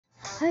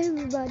Hi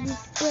everybody,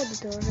 it's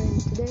Predator, and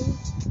today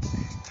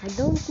I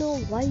don't know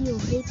why you're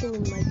hating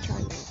on my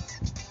channel,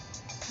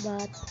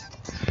 but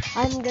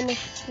I'm gonna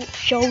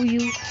show you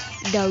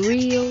the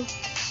real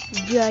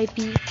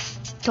VIP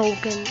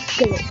token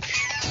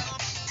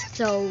glitch.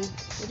 So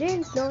you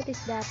didn't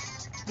notice that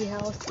the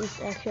house is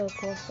actually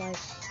close like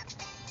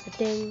a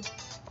thing,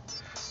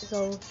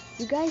 so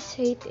you guys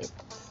hate it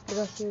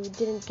because you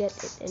didn't get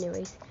it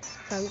anyways.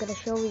 So I'm gonna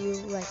show you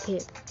right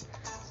here.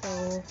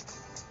 So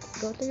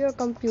go to your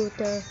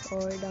computer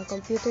or the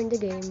computer in the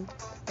game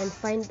and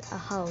find a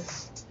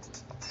house,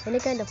 any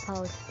kind of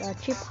house, a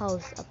cheap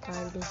house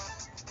apparently,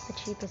 the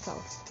cheapest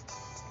house.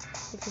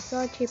 If you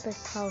saw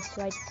cheapest house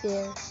right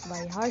there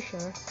by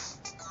Harsher,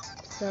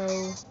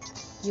 so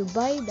you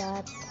buy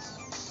that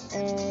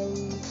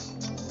and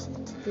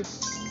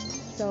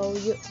so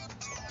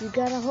you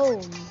got a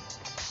home.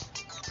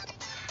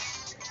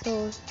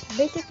 So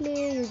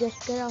basically you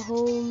just get a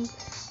home,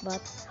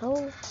 but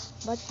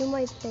you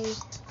might say,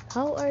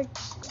 how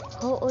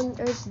on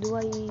earth do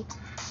I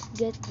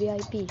get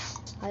VIP?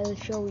 I'll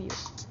show you.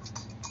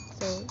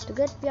 So to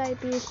get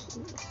VIPs,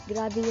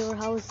 grabbing your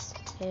house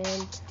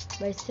and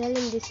by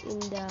selling this in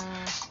the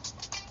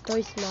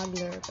toy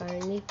smuggler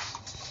apparently,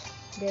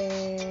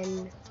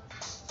 then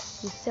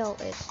you sell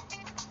it.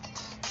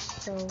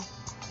 So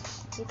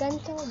you can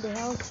sell the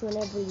house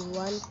whenever you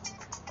want.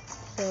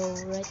 So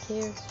right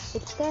here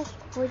it says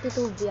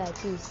 42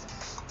 VIPs.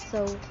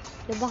 So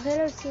the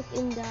buckler suit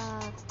in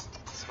the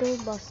school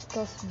bus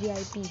costs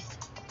VIPs.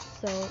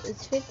 So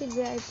it's 50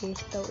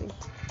 VIPs. So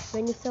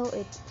when you sell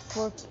it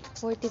for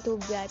 42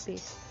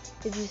 VIPs,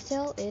 if you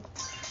sell it,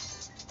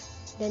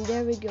 then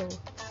there we go.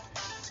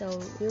 So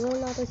you will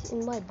notice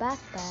in my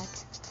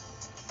backpack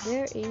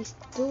there is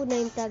 2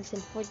 name tags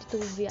and 42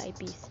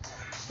 VIPs.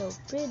 So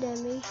pretty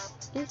damn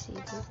easy.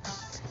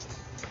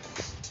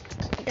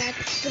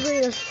 That's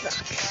real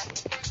sucks.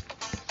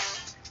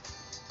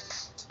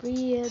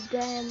 Pretty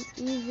damn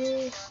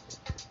easy.